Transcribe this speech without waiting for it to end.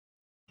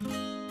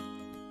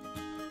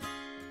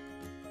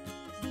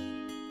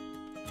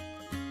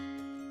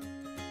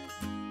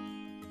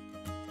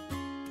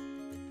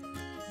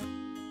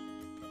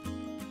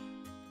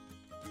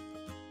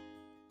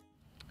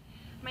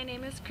My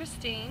name is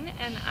Kristene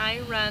and I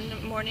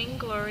run Morning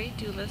Glory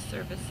Doula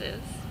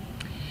Services.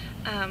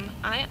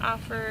 I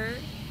offer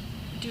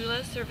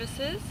doula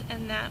services,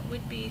 and that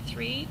would be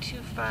 3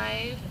 to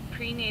 5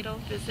 prenatal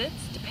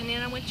visits depending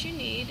on what you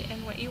need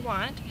and what you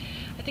want.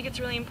 I think it's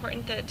really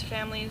important that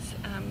families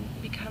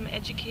become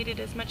educated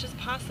as much as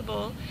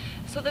possible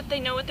so that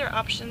they know what their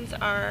options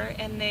are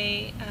and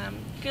they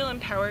feel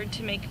empowered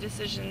to make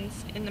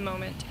decisions in the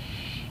moment.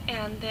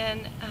 And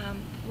then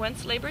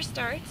once labor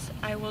starts,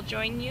 I will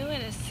join you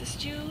and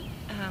assist you,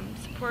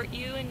 support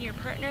you and your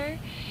partner,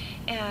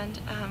 and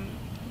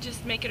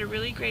just make it a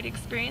really great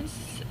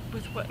experience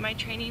with what my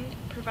training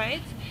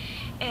provides,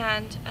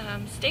 and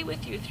stay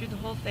with you through the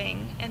whole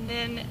thing. And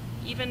then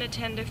even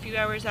attend a few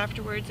hours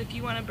afterwards. If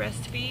you want to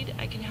breastfeed,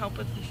 I can help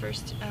with the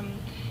first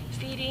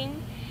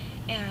feeding,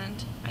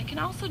 and I can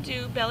also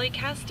do belly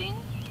casting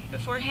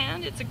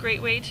beforehand. It's a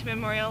great way to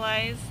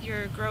memorialize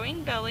your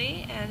growing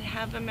belly and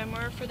have a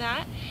memoir for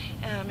that.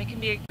 It can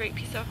be a great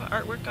piece of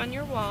artwork on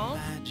your wall.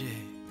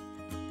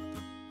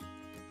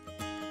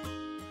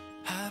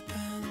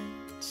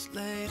 Happens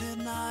late at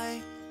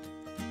night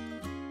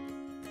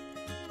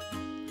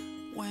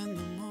when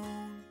the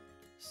moon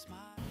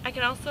smiles. I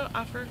can also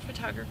offer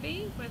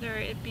photography, whether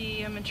it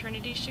be a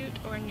maternity shoot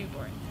or a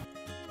newborn.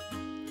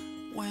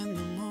 When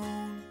the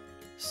moon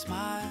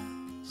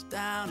smiles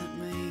down at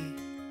me,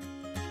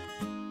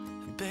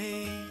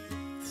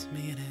 bathes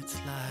me in its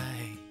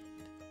light.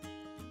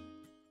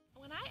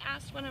 When I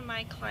asked one of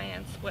my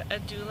clients what a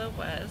doula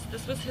was,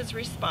 this was his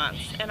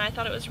response, and I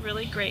thought it was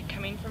really great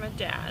coming from a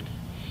dad.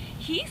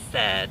 He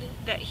said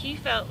that he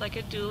felt like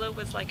a doula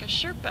was like a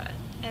Sherpa,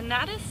 and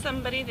that is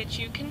somebody that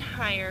you can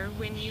hire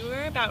when you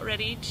are about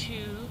ready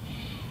to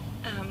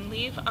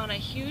leave on a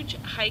huge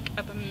hike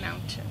up a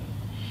mountain.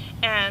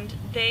 And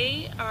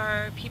they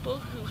are people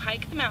who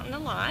hike the mountain a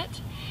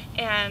lot,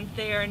 and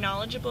they are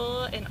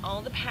knowledgeable in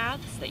all the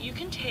paths that you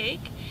can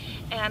take,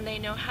 and they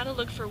know how to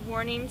look for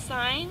warning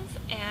signs,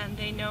 and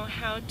they know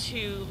how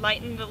to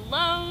lighten the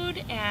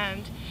load,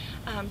 and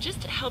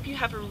just to help you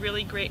have a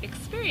really great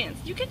experience.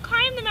 You can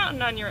climb the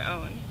mountain on your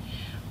own,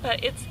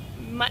 but it's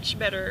much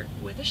better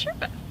with a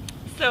Sherpa.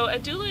 So a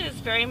doula is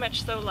very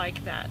much so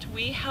like that.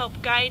 We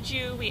help guide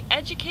you, we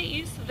educate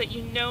you so that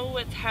you know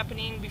what's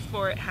happening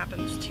before it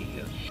happens to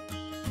you.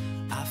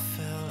 I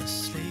fell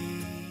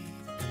asleep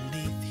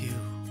beneath you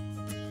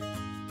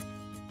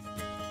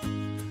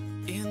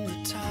in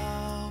the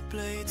tall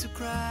blades of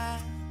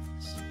grass.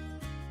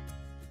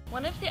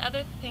 One of the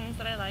other things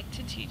that I like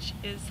to teach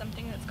is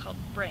something that's called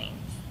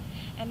BRAINS,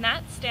 and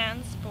that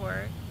stands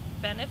for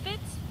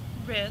benefits,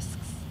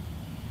 risks,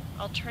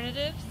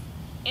 alternatives,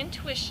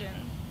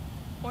 intuition,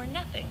 or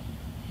nothing.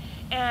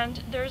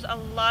 And there's a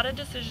lot of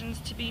decisions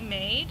to be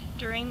made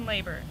during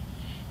labor,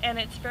 and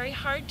it's very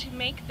hard to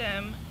make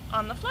them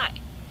on the fly.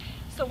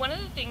 So one of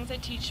the things I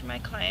teach my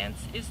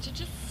clients is to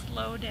just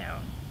slow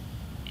down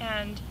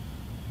and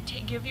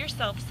give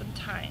yourself some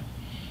time.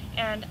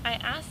 And I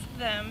ask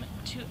them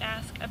to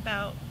ask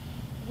about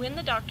when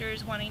the doctor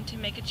is wanting to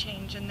make a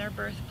change in their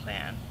birth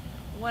plan,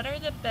 what are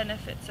the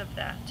benefits of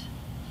that?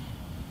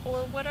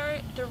 Or what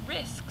are the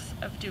risks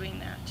of doing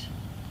that?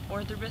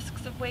 Or the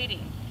risks of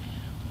waiting?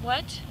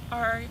 What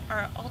are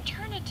our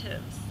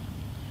alternatives?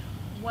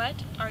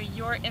 What are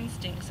your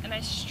instincts? And I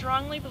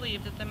strongly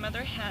believe that the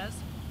mother has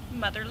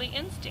motherly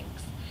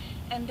instincts.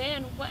 And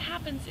then what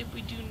happens if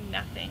we do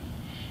nothing?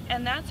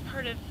 And that's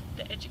part of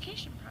the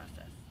education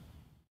process.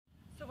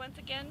 So once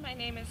again, my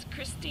name is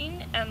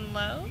Kristene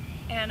Enloe,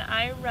 and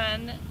I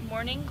run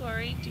Morning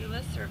Glory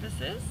Doula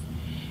Services.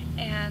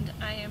 And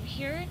I am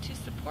here to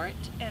support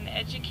and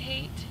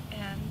educate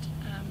and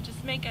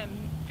just make a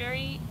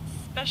very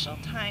special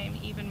time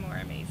even more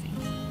amazing.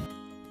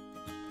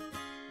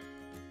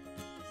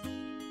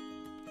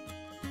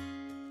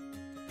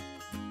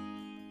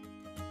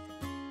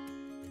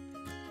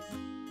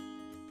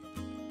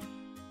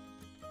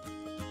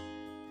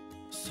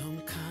 Some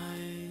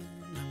kind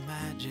of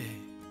magic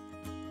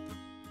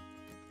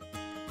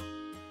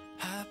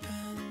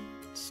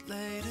happens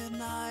late at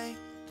night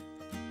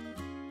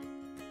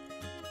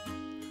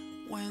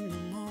when the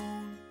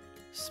moon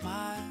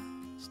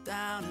smiles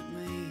down at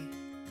me.